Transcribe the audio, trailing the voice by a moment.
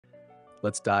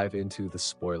Let's dive into the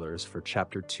spoilers for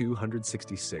chapter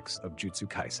 266 of Jujutsu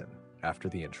Kaisen after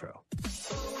the intro.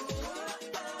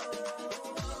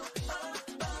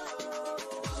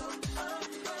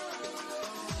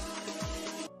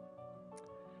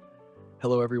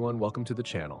 Hello everyone, welcome to the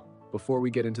channel. Before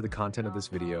we get into the content of this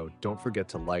video, don't forget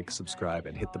to like, subscribe,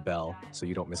 and hit the bell so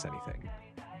you don't miss anything.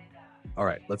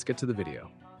 Alright, let's get to the video.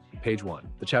 Page 1.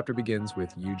 The chapter begins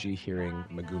with Yuji hearing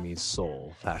Megumi's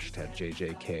soul,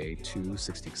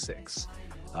 #JJK266.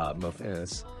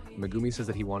 Megumi says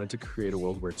that he wanted to create a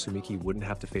world where Tsumiki wouldn't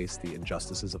have to face the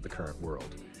injustices of the current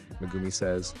world. Megumi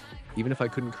says, even if I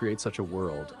couldn't create such a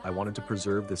world, I wanted to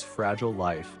preserve this fragile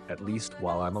life, at least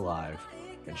while I'm alive,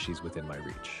 and she's within my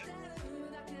reach.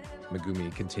 Megumi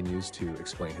continues to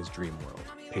explain his dream world.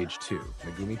 Page 2.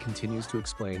 Megumi continues to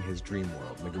explain his dream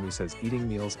world. Megumi says, eating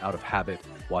meals out of habit,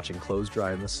 watching clothes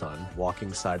dry in the sun,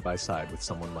 walking side by side with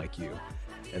someone like you,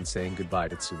 and saying goodbye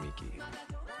to Tsumiki.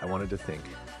 I wanted to think,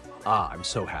 I'm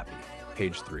so happy.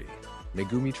 Page 3.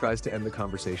 Megumi tries to end the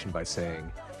conversation by saying,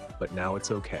 but now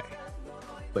it's okay.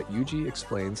 But Yuji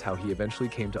explains how he eventually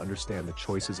came to understand the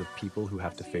choices of people who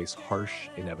have to face harsh,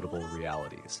 inevitable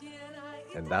realities.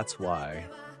 And that's why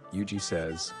Yuji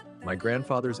says, my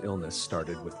grandfather's illness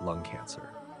started with lung cancer,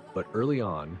 but early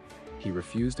on, he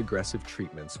refused aggressive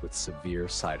treatments with severe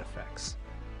side effects.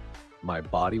 My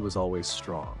body was always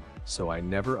strong, so I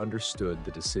never understood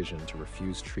the decision to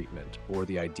refuse treatment or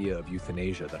the idea of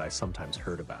euthanasia that I sometimes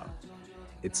heard about.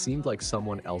 It seemed like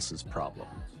someone else's problem.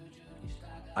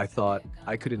 I thought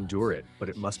I could endure it, but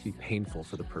it must be painful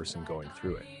for the person going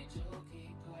through it.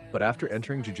 But after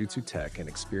entering Jujutsu Tech and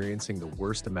experiencing the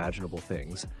worst imaginable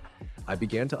things, I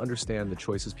began to understand the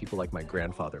choices people like my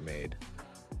grandfather made.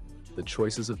 The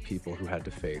choices of people who had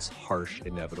to face harsh,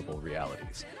 inevitable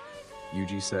realities.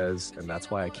 Yuji says, and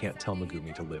that's why I can't tell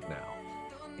Megumi to live now.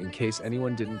 In case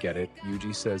anyone didn't get it,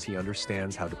 Yuji says he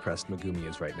understands how depressed Megumi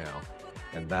is right now,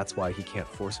 and that's why he can't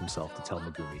force himself to tell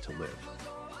Megumi to live.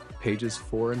 Pages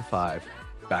 4 and 5,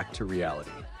 back to reality.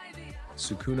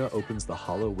 Sukuna opens the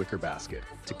hollow wicker basket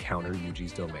to counter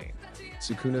Yuji's domain.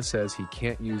 Sukuna says he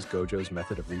can't use Gojo's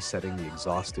method of resetting the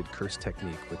exhausted curse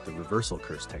technique with the reversal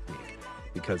curse technique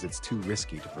because it's too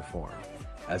risky to perform,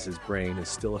 as his brain is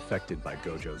still affected by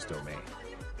Gojo's domain.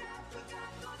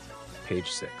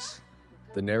 Page 6.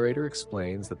 The narrator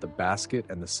explains that the basket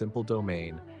and the simple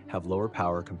domain have lower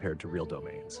power compared to real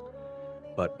domains.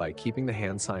 But by keeping the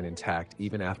hand sign intact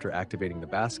even after activating the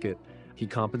basket, he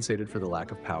compensated for the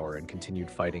lack of power and continued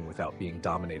fighting without being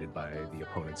dominated by the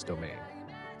opponent's domain.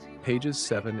 Pages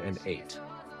 7 and 8.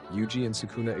 Yuji and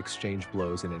Sukuna exchange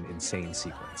blows in an insane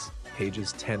sequence.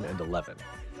 Pages 10 and 11.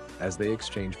 As they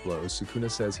exchange blows, Sukuna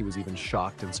says he was even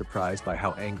shocked and surprised by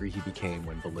how angry he became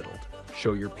when belittled.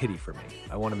 Show your pity for me.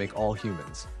 I want to make all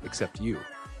humans, except you,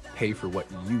 pay for what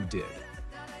you did.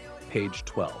 Page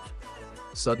 12.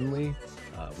 Suddenly,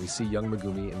 we see young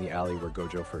Megumi in the alley where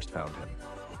Gojo first found him.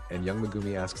 And young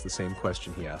Megumi asks the same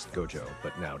question he asked Gojo,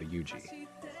 but now to Yuji.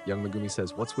 Young Megumi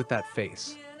says, what's with that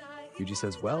face? Yuji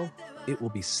says, well, it will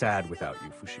be sad without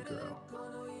you, Fushiguro.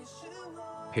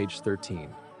 Page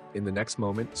 13. In the next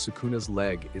moment, Sukuna's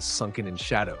leg is sunken in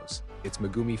shadows. It's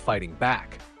Megumi fighting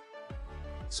back.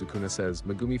 Sukuna says,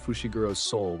 Megumi Fushiguro's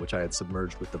soul, which I had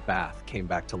submerged with the bath, came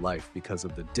back to life because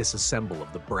of the disassemble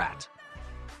of the brat.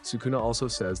 Sukuna also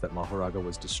says that Mahoraga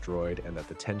was destroyed and that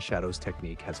the 10 Shadows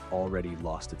technique has already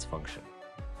lost its function.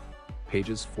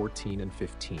 Pages 14 and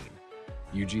 15.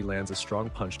 Yuji lands a strong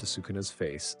punch to Sukuna's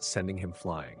face, sending him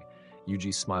flying.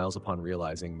 Yuji smiles upon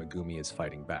realizing Megumi is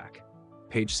fighting back.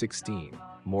 Page 16.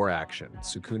 More action.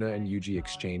 Sukuna and Yuji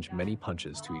exchange many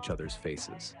punches to each other's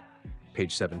faces.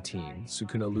 Page 17.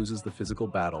 Sukuna loses the physical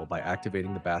battle by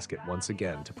activating the basket once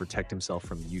again to protect himself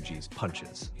from Yuji's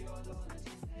punches.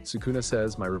 Sukuna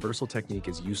says, my reversal technique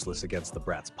is useless against the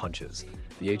brat's punches.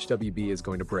 The HWB is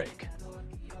going to break.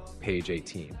 Page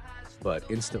 18. But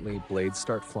instantly, blades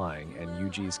start flying and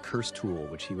Yuji's curse tool,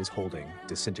 which he was holding,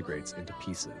 disintegrates into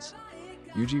pieces.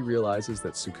 Yuji realizes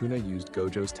that Sukuna used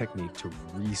Gojo's technique to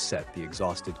reset the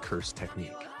exhausted curse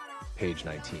technique. Page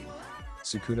 19.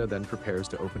 Sukuna then prepares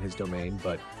to open his domain,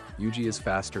 but Yuji is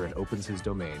faster and opens his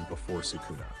domain before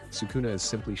Sukuna. Sukuna is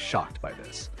simply shocked by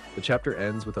this. The chapter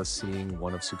ends with us seeing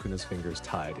one of Sukuna's fingers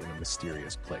tied in a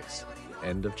mysterious place.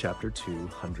 End of chapter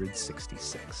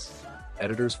 266.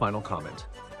 Editor's final comment.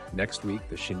 Next week,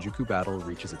 the Shinjuku battle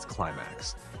reaches its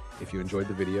climax. If you enjoyed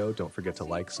the video, don't forget to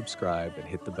like, subscribe, and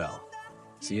hit the bell.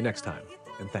 See you next time,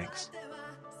 and thanks.